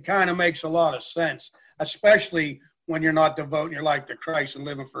it kind of makes a lot of sense, especially when you're not devoting your life to Christ and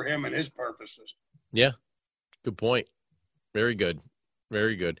living for Him and His purposes. Yeah, good point. Very good,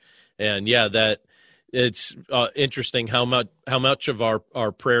 very good. And yeah, that it's interesting how much of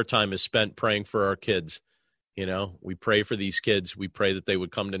our prayer time is spent praying for our kids. We pray for these kids. We pray that they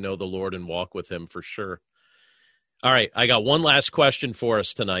would come to know the Lord and walk with Him for sure. All right, I got one last question for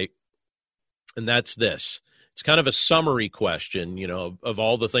us tonight, and that's this. It's kind of a summary question, of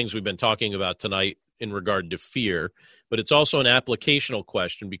all the things we've been talking about tonight in regard to fear, but it's also an applicational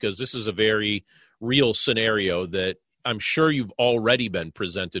question because this is a very real scenario that I'm sure you've already been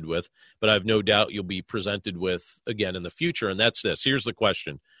presented with, but I have no doubt you'll be presented with again in the future, and that's this. Here's the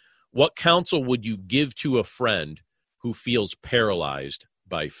question. What counsel would you give to a friend who feels paralyzed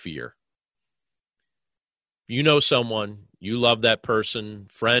by fear? You know someone, you love that person,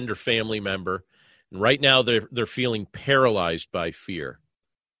 friend or family member, and right now they're feeling paralyzed by fear.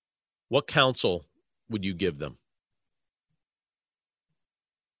 What counsel would you give them?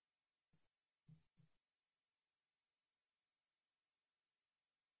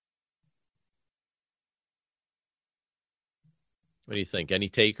 What do you think? Any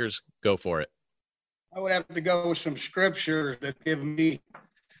takers? Go for it. I would have to go with some scriptures that give me,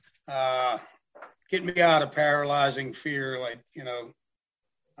 get me out of paralyzing fear, like,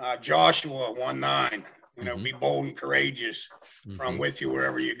 Joshua 1:9, be bold and courageous, for I'm with you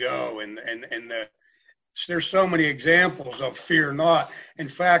wherever you go. And there's so many examples of fear not. In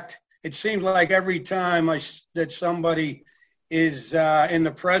fact, it seems like every time that somebody is in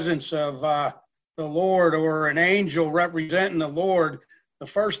the presence of the Lord or an angel representing the Lord, the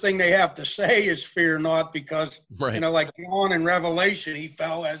first thing they have to say is fear not, because, like John in Revelation, he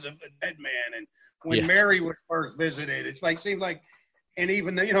fell as a dead man. And when Mary was first visited, seems like, and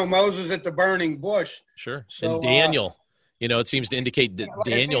even, Moses at the burning bush. Sure. So, and Daniel, it seems to indicate that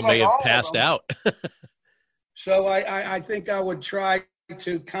Daniel may have passed out. So I think I would try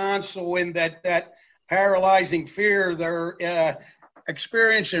to counsel in that paralyzing fear they're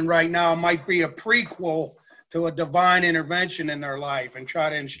experiencing right now might be a prequel to a divine intervention in their life, and try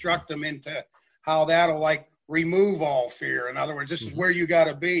to instruct them into how that'll remove all fear. In other words, this is where you got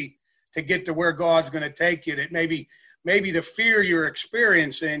to be to get to where God's going to take you. That maybe the fear you're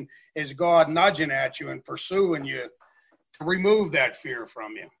experiencing is God nudging at you and pursuing you to remove that fear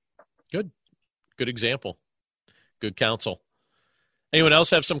from you. Good example. Good counsel. Anyone else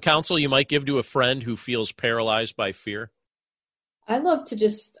have some counsel you might give to a friend who feels paralyzed by fear? I'd love to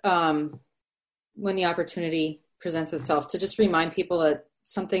just, when the opportunity presents itself, to just remind people that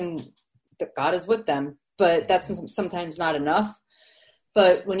God is with them, but that's sometimes not enough.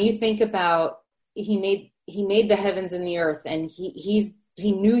 But when you think about, he made the heavens and the earth, and he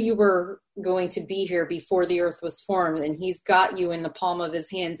knew you were going to be here before the earth was formed, and he's got you in the palm of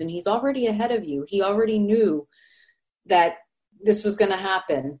his hands, and he's already ahead of you. He already knew that this was going to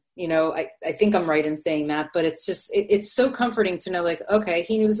happen. I think I'm right in saying that, but it's just, it's so comforting to know, okay,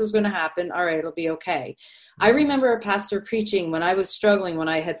 he knew this was going to happen. All right, it'll be okay. I remember a pastor preaching when I was struggling, when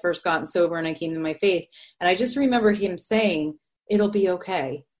I had first gotten sober and I came to my faith. And I just remember him saying, it'll be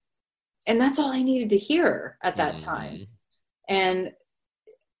okay. And that's all I needed to hear at that time. And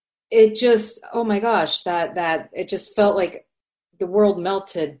it just, oh my gosh, that it just felt like the world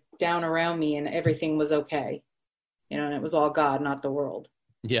melted down around me and everything was okay. And it was all God, not the world.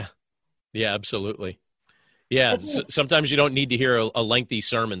 Yeah. Yeah, absolutely. Yeah. Sometimes you don't need to hear a lengthy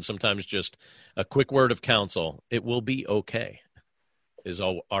sermon. Sometimes just a quick word of counsel. It will be okay is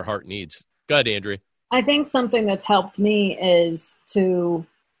all our heart needs. Go ahead, Andrea. I think something that's helped me is to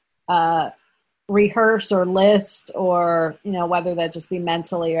rehearse or list, or, whether that just be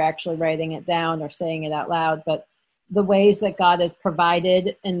mentally or actually writing it down or saying it out loud, but the ways that God has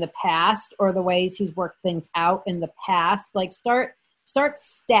provided in the past, or the ways he's worked things out in the past. Start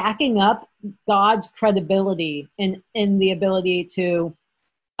stacking up God's credibility in the ability to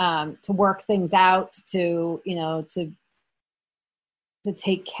work things out, to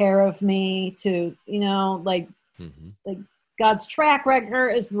take care of me, to, God's track record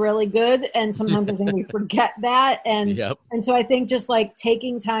is really good. And sometimes I think we forget that. And, and so I think just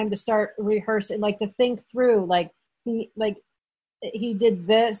taking time to start rehearsing, to think through, he did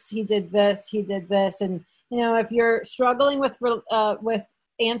this, he did this, he did this. And, if you're struggling with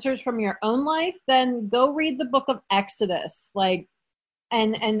answers from your own life, then go read the book of Exodus,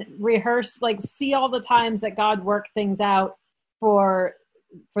 and rehearse, see all the times that God worked things out for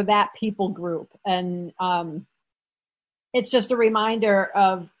that people group. And, it's just a reminder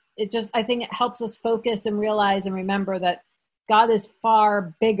of it. I think it helps us focus and realize and remember that God is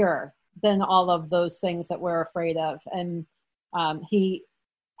far bigger than all of those things that we're afraid of. And he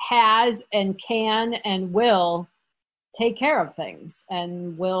has and can and will take care of things,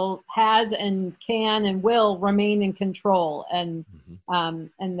 and has and can and will remain in control. And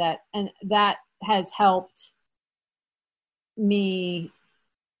and that has helped me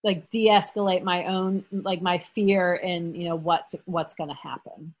de-escalate my own, my fear and, what's going to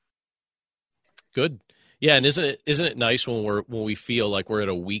happen. Good. Yeah. And isn't it nice when we feel like we're at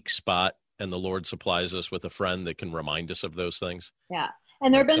a weak spot and the Lord supplies us with a friend that can remind us of those things? Yeah.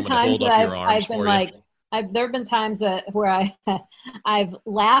 And there have been times that I've been there have been times where I've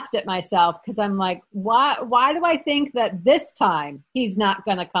laughed at myself, because I'm like, why do I think that this time he's not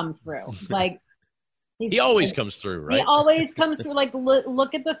going to come through? He always comes through, right? He always comes through.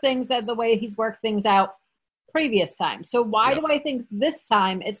 Look at the things the way he's worked things out previous time. So why do I think this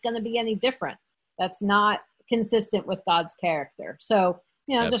time it's going to be any different? That's not consistent with God's character. So,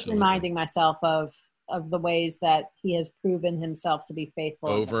 just reminding myself of the ways that he has proven himself to be faithful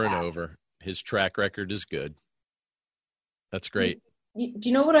over and over. His track record is good. That's great. Do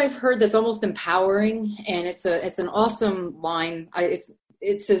you know what I've heard that's almost empowering? And it's an awesome line.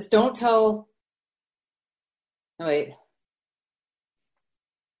 It says, don't tell. Oh, wait.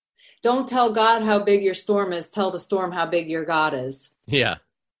 don't tell God how big your storm is. Tell the storm how big your God is. Yeah.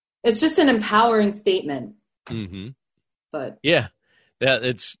 It's just an empowering statement. Mm-hmm. But yeah,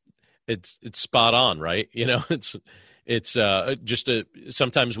 it's spot on, right? It's just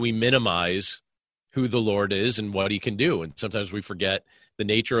sometimes we minimize who the Lord is and what he can do. And sometimes we forget the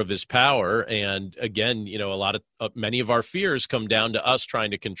nature of his power. And again, many of our fears come down to us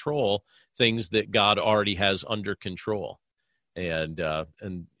trying to control things that God already has under control. And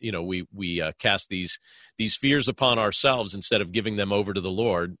we cast these fears upon ourselves instead of giving them over to the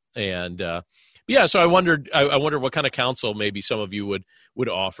Lord. And so I wondered what kind of counsel maybe some of you would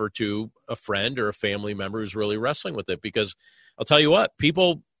offer to a friend or a family member who's really wrestling with it. Because I'll tell you what,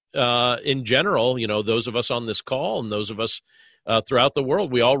 people in general, those of us on this call and those of us throughout the world,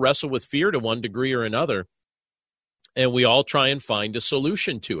 we all wrestle with fear to one degree or another, and we all try and find a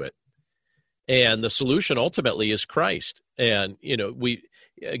solution to it. And the solution ultimately is Christ. And,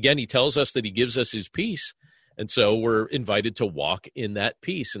 he tells us that he gives us his peace. And so we're invited to walk in that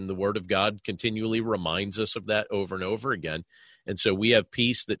peace. And the word of God continually reminds us of that over and over again. And so we have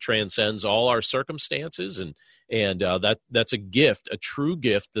peace that transcends all our circumstances. And that's a gift, a true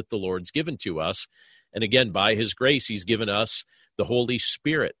gift that the Lord's given to us. And again, by his grace, he's given us the Holy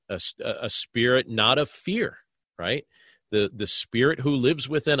Spirit, a spirit not of fear, right? The Spirit who lives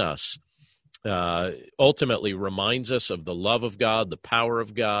within us ultimately reminds us of the love of God, the power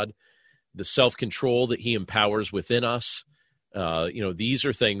of God, the self-control that he empowers within us. These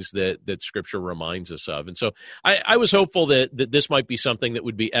are things that Scripture reminds us of. And so I was hopeful that this might be something that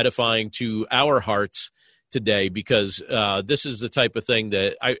would be edifying to our hearts today, because this is the type of thing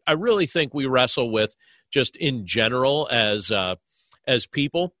that I really think we wrestle with just in general as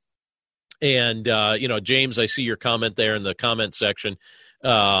people. And, James, I see your comment there in the comment section.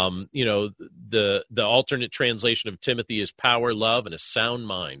 The alternate translation of Timothy is power, love, and a sound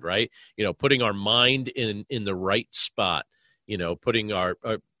mind, right? Putting our mind in the right spot,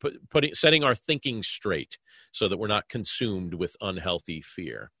 setting our thinking straight so that we're not consumed with unhealthy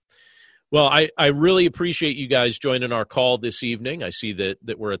fear. Well, I really appreciate you guys joining our call this evening. I see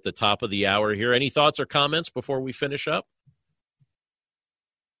that we're at the top of the hour here. Any thoughts or comments before we finish up?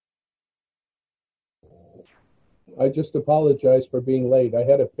 I just apologize for being late. I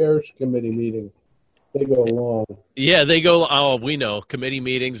had a parish committee meeting. They go long. Yeah, they go. Oh, we know. Committee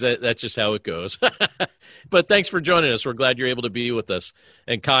meetings, that's just how it goes. But thanks for joining us. We're glad you're able to be with us.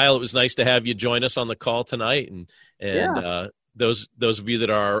 And Kyle, it was nice to have you join us on the call tonight. And those of you that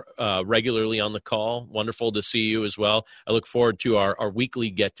are regularly on the call, wonderful to see you as well. I look forward to our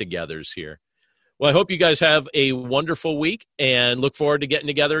weekly get-togethers here. Well, I hope you guys have a wonderful week and look forward to getting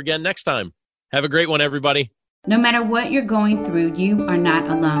together again next time. Have a great one, everybody. No matter what you're going through, you are not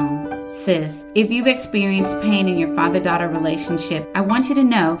alone. Sis, if you've experienced pain in your father-daughter relationship, I want you to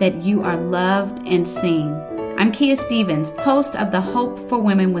know that you are loved and seen. I'm Kia Stevens, host of the Hope for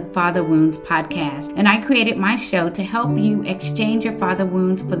Women with Father Wounds podcast, and I created my show to help you exchange your father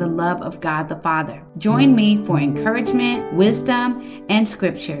wounds for the love of God the Father. Join me for encouragement, wisdom, and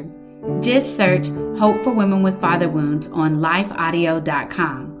scripture. Just search Hope for Women with Father Wounds on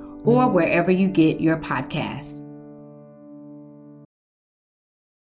lifeaudio.com. or wherever you get your podcast.